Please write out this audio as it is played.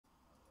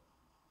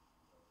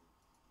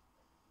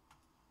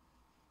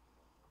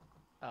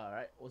All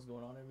right, what's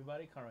going on,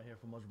 everybody? Conrad here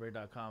from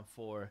Mojobreak.com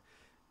for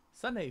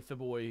Sunday,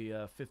 February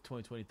 5th,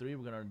 2023.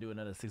 We're going to do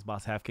another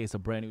 6-box half case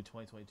of brand new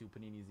 2022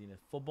 Panini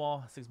Zenith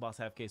football. 6-box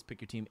half case,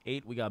 pick your team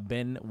 8. We got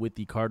Ben with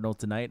the Cardinals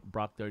tonight,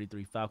 Brock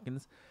 33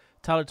 Falcons,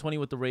 Tyler 20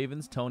 with the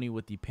Ravens, Tony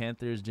with the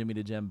Panthers, Jimmy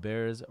the Gem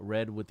Bears,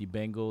 Red with the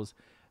Bengals,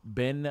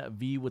 Ben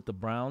V with the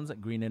Browns,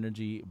 Green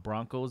Energy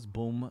Broncos,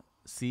 Boom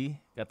C,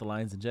 got the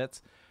Lions and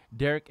Jets,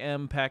 Derek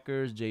M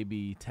Packers,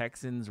 JB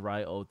Texans,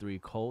 Rye 03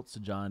 Colts,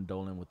 John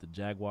Dolan with the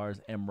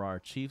Jaguars,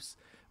 Emrar Chiefs,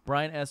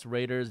 Brian S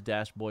Raiders,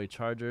 Dash Boy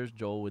Chargers,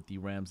 Joel with the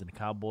Rams and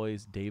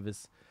Cowboys,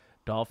 Davis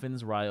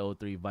Dolphins, Rye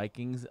 03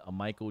 Vikings,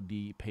 Michael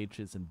D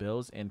Patriots and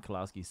Bills, and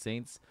Kolowski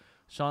Saints,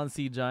 Sean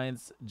C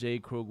Giants, Jay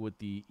Krug with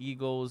the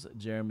Eagles,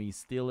 Jeremy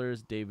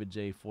Steelers, David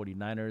J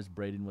 49ers,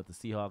 Braden with the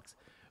Seahawks,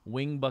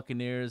 Wing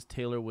Buccaneers,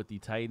 Taylor with the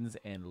Titans,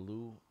 and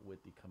Lou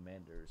with the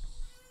Commanders.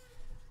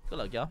 Good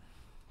luck, y'all.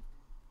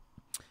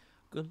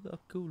 Good luck,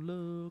 good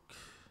luck.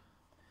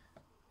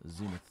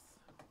 Zenith.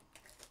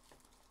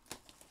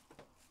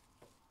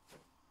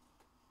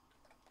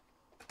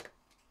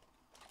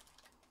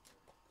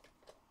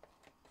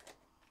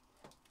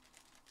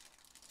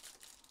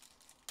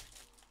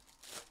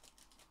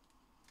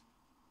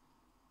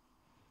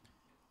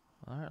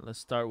 All right, let's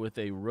start with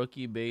a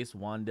rookie base,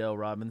 Wan'Dale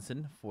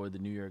Robinson for the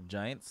New York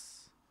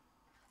Giants.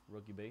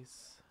 Rookie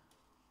base.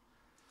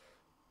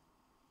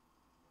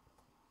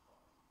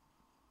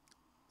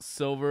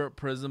 Silver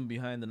Prism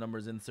behind the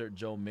numbers insert,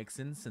 Joe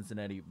Mixon,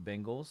 Cincinnati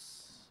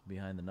Bengals.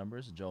 Behind the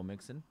numbers, Joe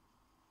Mixon.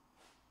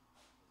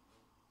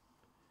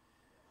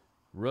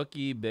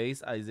 Rookie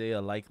base,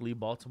 Isaiah Likely,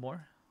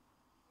 Baltimore.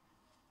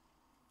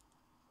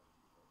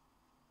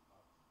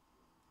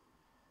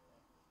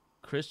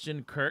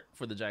 Christian Kirk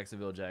for the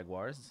Jacksonville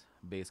Jaguars.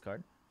 Base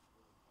card.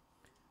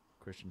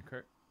 Christian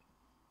Kirk.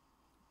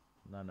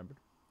 Not numbered.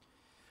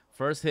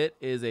 First hit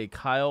is a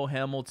Kyle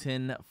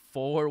Hamilton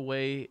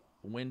 4-way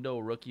window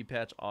rookie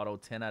patch auto,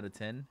 10 out of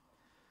 10.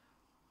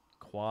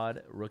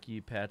 Quad rookie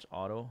patch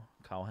auto,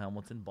 Kyle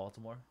Hamilton,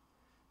 Baltimore,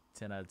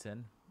 10 out of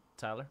 10.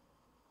 Tyler.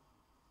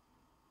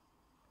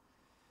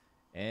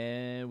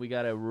 And we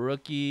got a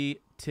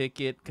rookie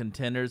ticket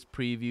contenders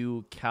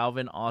preview,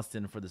 Calvin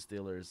Austin for the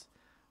Steelers,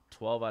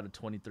 12 out of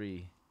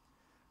 23.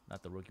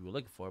 Not the rookie we're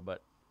looking for,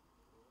 but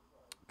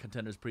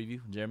contenders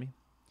preview, Jeremy,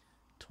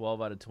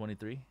 12 out of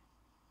 23.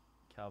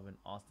 Calvin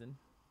Austin.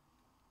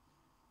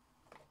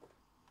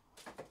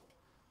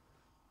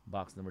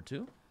 Box number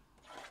 2.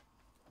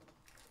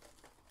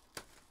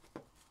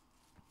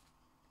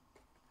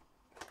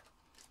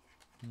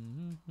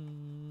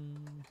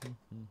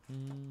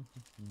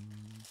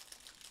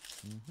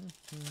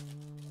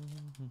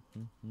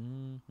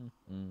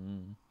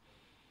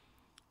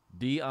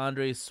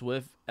 DeAndre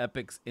Swift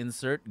Epics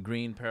insert,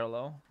 green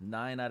parallel,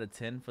 9 out of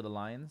 10 for the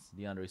Lions.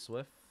 DeAndre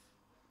Swift,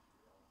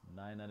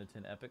 9 out of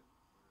 10 epic.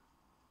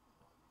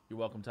 You're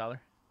welcome, Tyler.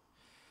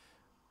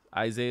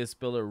 Isaiah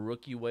Spiller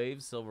rookie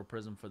wave, silver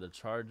prism for the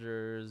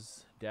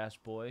Chargers. Dash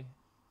Boy.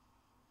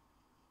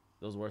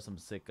 Those were some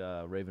sick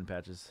Raven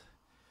patches.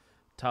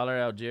 Tyler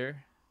Algier,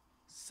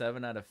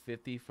 7 out of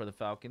 50 for the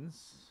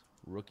Falcons.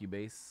 Rookie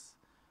base,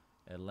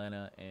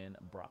 Atlanta and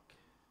Brock.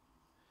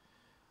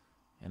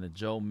 And a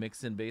Joe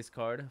Mixon base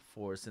card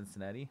for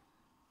Cincinnati.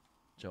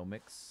 Joe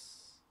Mix.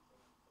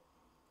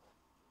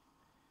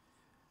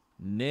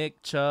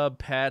 Nick Chubb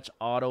patch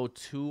auto,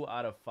 2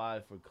 out of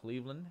 5 for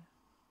Cleveland.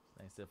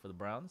 Nice hit for the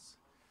Browns.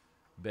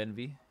 Ben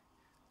V,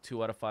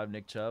 2 out of 5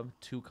 Nick Chubb.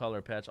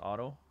 2-color patch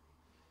auto.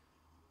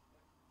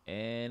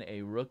 And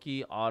a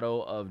rookie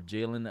auto of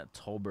Jalen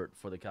Tolbert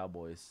for the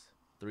Cowboys.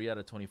 3 out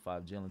of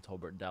 25. Jalen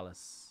Tolbert,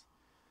 Dallas.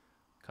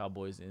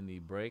 Cowboys in the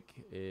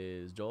break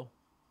is Joel.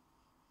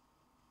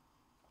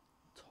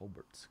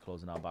 Tolbert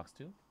closing out box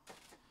 2.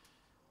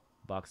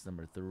 Box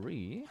number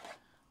 3.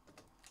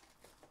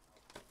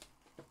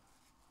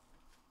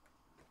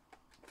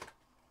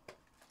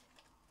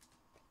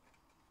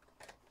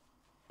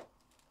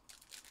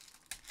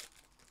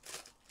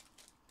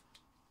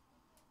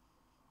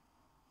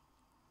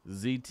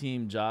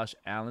 Z-Team Josh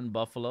Allen,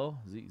 Buffalo.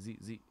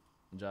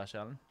 Josh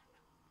Allen.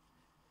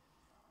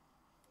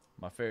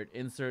 My favorite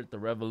insert, the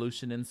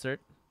Revolution insert.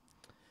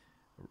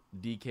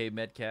 DK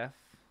Metcalf.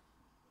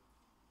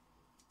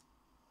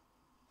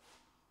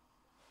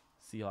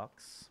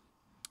 Seahawks.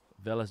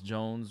 Velus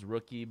Jones,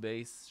 rookie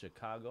base,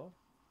 Chicago.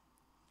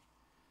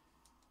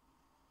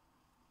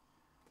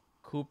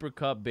 Cooper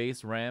Kupp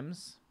base,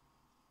 Rams.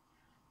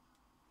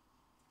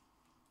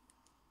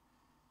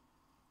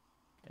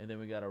 And then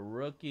we got a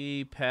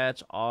rookie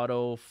patch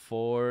auto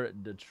for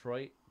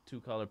Detroit.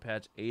 2-color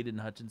patch, Aiden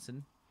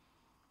Hutchinson.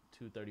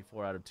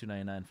 234 out of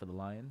 299 for the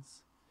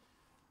Lions.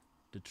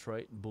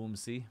 Detroit, Boom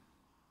C.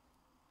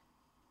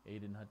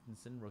 Aiden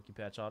Hutchinson, rookie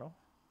patch auto.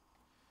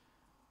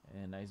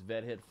 And nice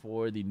vet hit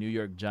for the New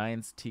York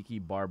Giants, Tiki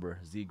Barber,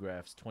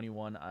 Z-Graphs.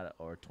 24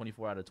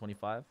 out of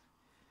 25.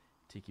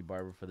 Tiki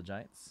Barber for the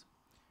Giants.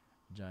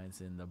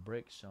 Giants in the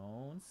brick,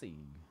 Sean C.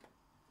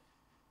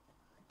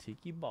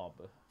 Tiki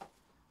Barber.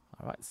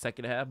 All right,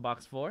 second half,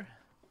 box 4.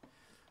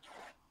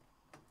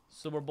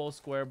 Super Bowl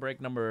square break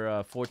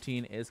number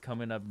 14 is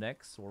coming up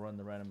next. We'll run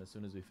the random as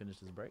soon as we finish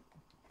this break.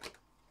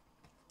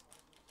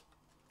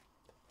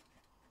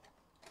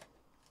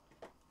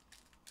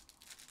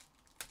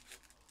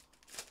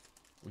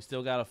 We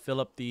still got to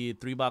fill up the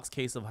 3-box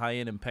case of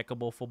high-end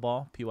impeccable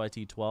football,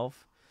 PYT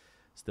 12.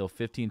 Still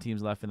 15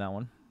 teams left in that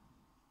one.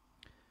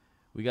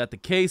 We got the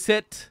case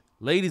hit.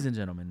 Ladies and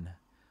gentlemen,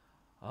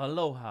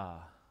 aloha.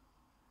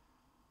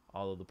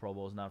 Although the Pro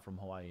Bowl is not from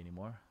Hawaii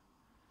anymore.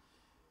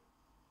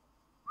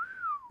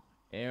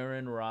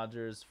 Aaron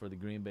Rodgers for the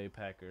Green Bay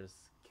Packers.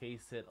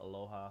 Case hit,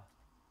 aloha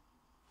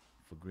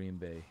for Green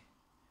Bay.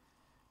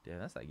 Damn,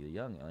 that's like a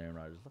young Aaron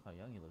Rodgers. Look how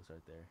young he looks right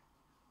there.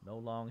 No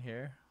long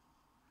hair.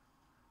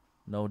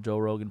 No Joe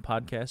Rogan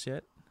podcast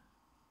yet.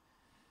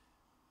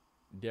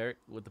 Derek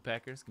with the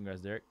Packers. Congrats,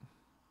 Derek.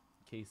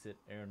 Case hit,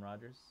 Aaron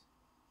Rodgers.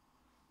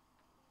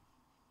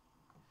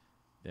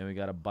 Then we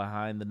got a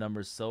behind the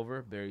numbers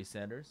silver, Barry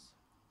Sanders.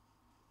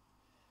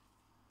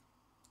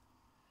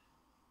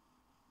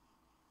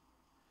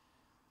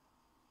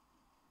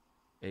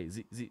 Hey,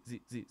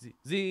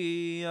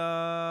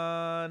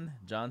 Zion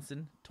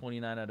Johnson,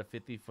 29 out of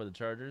 50 for the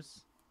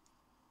Chargers.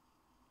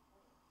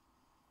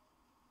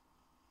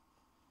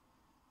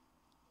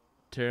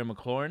 Terry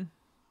McLaurin,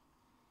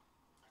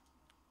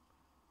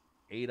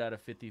 8 out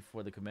of 50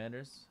 for the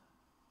Commanders.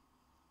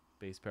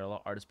 Base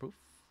parallel, artist proof.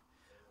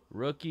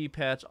 Rookie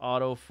patch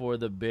auto for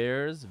the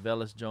Bears,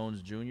 Velus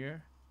Jones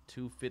Jr.,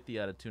 250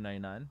 out of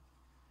 299.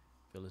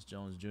 Velus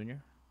Jones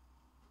Jr.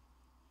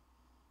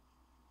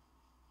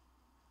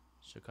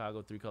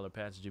 Chicago 3-color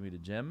patch, Jimmy the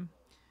Gem.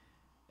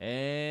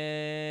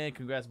 And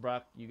congrats,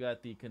 Brock. You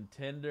got the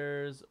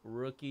Contenders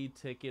rookie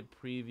ticket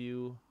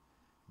preview,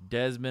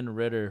 Desmond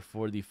Ridder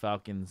for the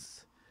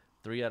Falcons.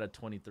 3 out of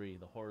 23,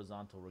 the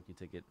horizontal rookie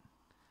ticket.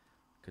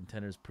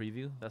 Contenders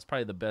preview. That's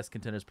probably the best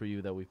Contenders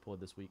preview that we've pulled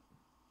this week.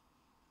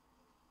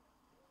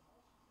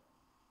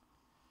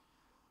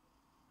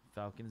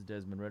 Falcons,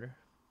 Desmond Ridder.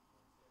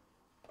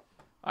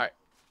 All right.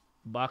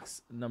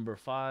 Box number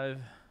 5.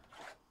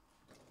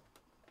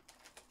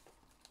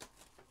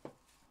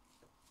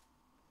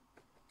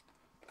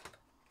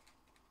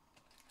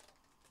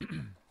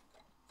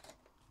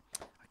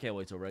 I can't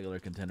wait till regular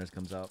Contenders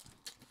comes out.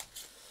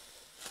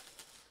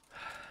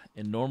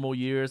 In normal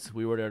years,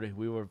 we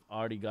were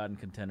already gotten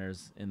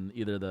Contenders in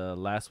either the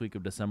last week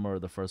of December or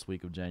the first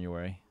week of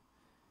January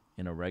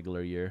in a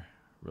regular year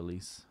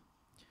release.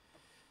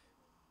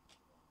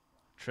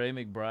 Trey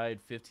McBride,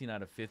 15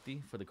 out of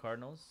 50 for the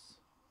Cardinals.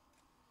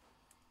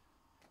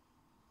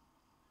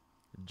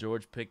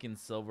 George Pickens,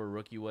 silver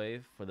rookie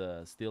wave for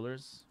the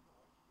Steelers.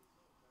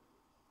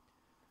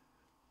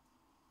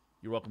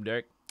 You're welcome,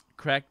 Derek.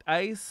 Cracked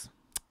ice.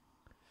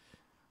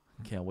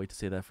 Can't wait to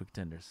say that for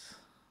Contenders.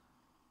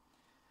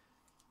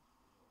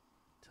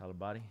 Tyler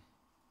Body.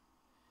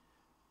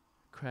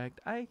 Cracked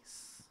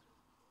ice.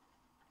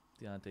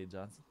 Deontay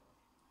Johnson.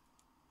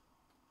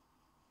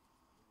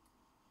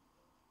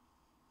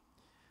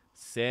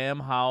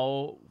 Sam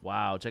Howell.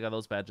 Wow, check out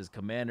those patches.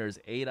 Commanders,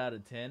 8 out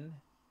of 10.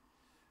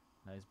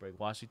 Nice break.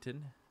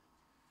 Washington.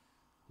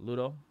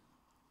 Ludo,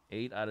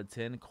 8 out of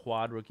 10.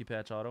 Quad rookie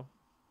patch auto.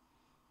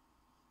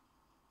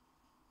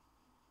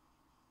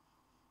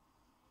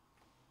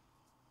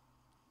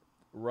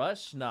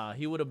 Rush? Nah,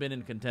 he would have been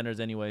in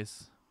Contenders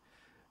anyways.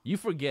 You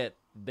forget,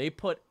 they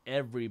put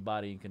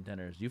everybody in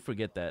Contenders. You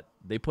forget that.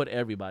 They put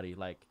everybody,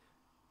 like,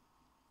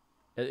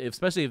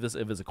 especially if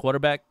it's a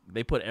quarterback,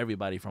 they put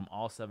everybody from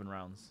all 7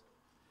 rounds.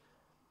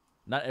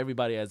 Not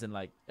everybody as in,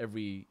 like,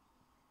 every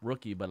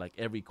rookie, but, like,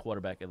 every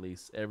quarterback at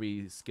least.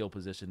 Every skill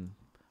position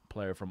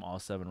player from all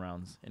 7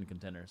 rounds in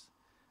Contenders.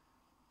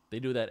 They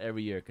do that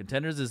every year.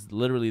 Contenders is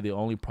literally the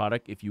only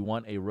product, if you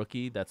want a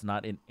rookie that's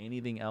not in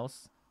anything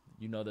else,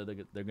 you know that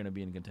they're going to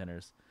be in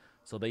Contenders.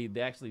 So they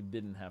actually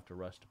didn't have to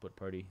rush to put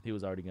Purdy. He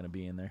was already going to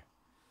be in there.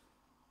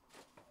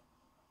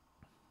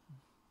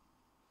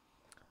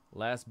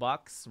 Last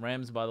box.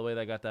 Rams, by the way,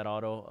 that got that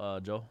auto,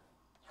 Joe.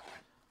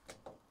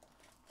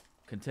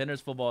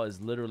 Contenders football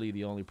is literally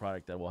the only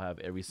product that will have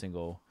every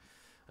single,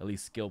 at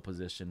least skill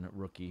position,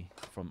 rookie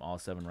from all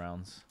 7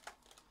 rounds.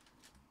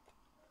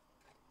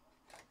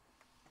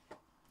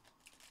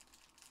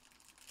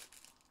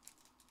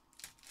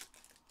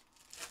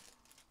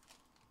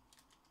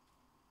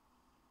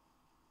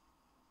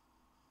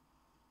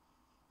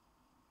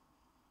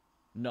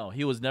 No,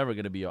 he was never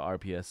going to be a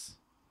RPS.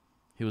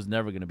 He was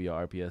never going to be a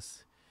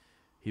RPS.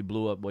 He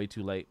blew up way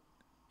too late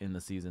in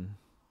the season.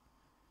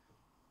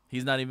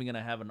 He's not even going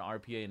to have an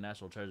RPA in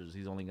National Treasures.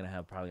 He's only going to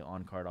have probably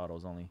on-card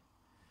autos only.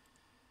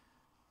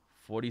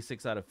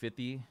 46 out of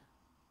 50.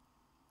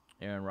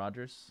 Aaron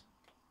Rodgers.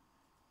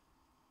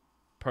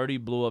 Purdy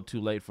blew up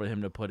too late for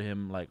him to put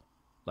him like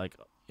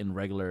in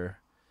regular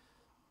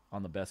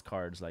on the best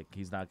cards. Like,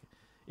 he's not.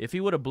 If he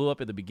would have blew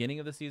up at the beginning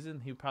of the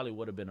season, he probably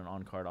would have been an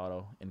on-card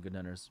auto in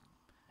Contenders.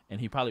 And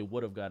he probably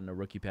would have gotten a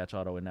rookie patch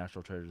auto in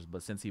National Treasures.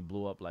 But since he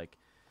blew up like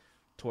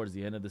towards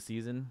the end of the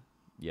season,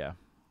 yeah.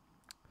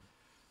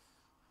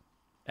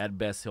 At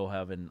best, he'll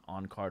have an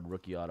on-card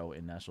rookie auto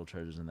in National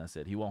Treasures, and that's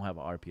it. He won't have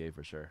an RPA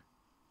for sure.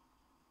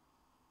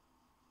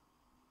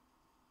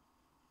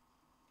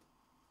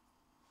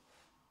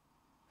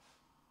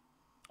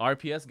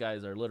 RPS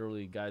guys are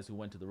literally guys who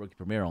went to the rookie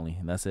premiere only,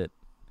 and that's it.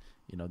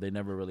 You know, they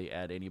never really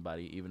add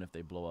anybody, even if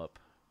they blow up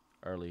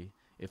early.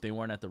 If they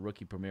weren't at the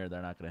rookie premiere,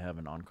 they're not going to have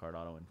an on-card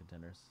auto in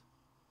contenders.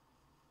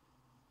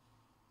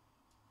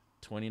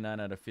 29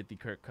 out of 50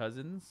 Kirk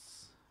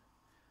Cousins.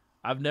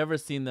 I've never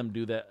seen them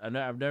do that.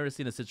 I've never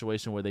seen a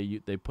situation where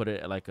they put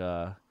it like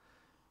a.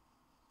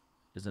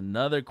 There's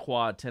another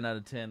quad 10 out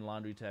of 10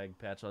 laundry tag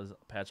patch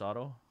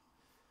auto.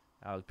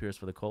 Alec Pierce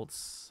for the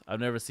Colts.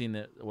 I've never seen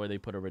it where they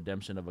put a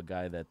redemption of a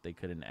guy that they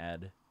couldn't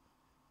add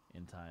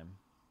in time.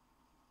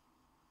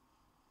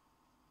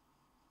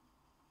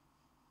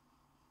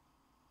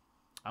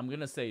 I'm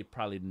going to say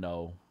probably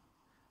no,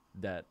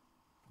 that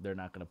they're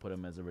not going to put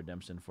him as a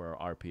redemption for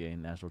RPA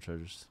and National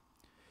Treasures.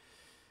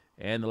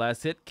 And the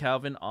last hit,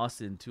 Calvin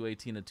Austin,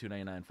 218 to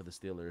 299 for the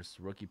Steelers.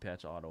 Rookie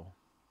patch auto.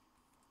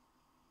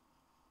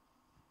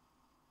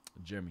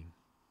 Jeremy.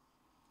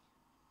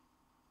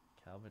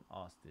 Calvin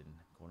Austin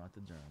going out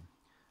to Jeremy.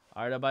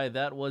 All right, everybody,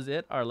 that was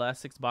it. Our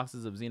last 6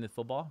 boxes of Zenith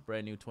football,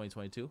 brand new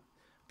 2022.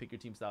 Pick your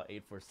team style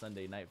 8 for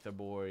Sunday night,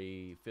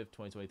 February 5th,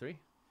 2023.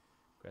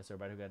 Congrats to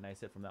everybody who got a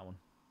nice hit from that one.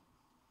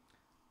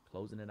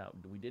 Closing it out.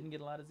 We didn't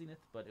get a lot of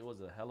Zenith, but it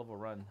was a hell of a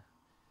run.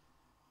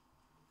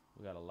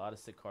 We got a lot of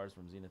sick cards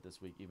from Zenith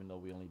this week, even though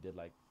we only did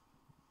like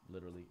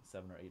literally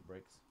 7 or 8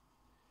 breaks.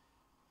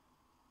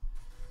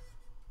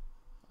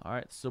 All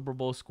right, Super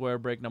Bowl square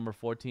break number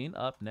 14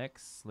 up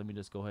next. Let me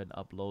just go ahead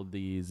and upload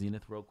the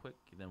Zenith real quick,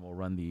 and then we'll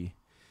run the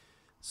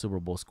Super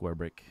Bowl square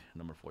break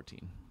number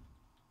 14.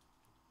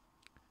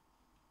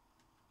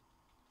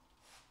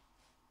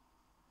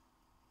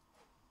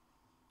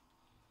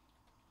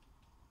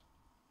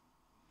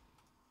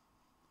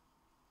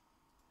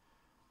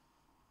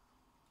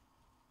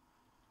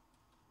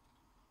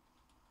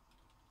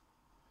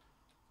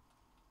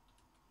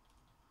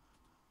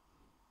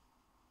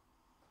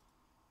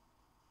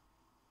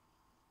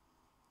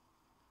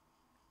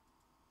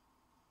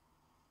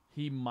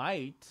 He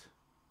might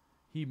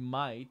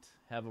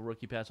have a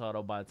rookie patch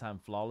auto by the time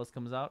Flawless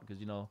comes out, because,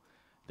 you know,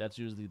 that's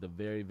usually the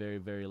very, very,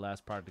 very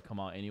last product to come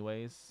out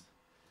anyways.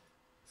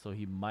 So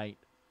he might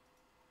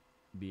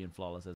be in Flawless as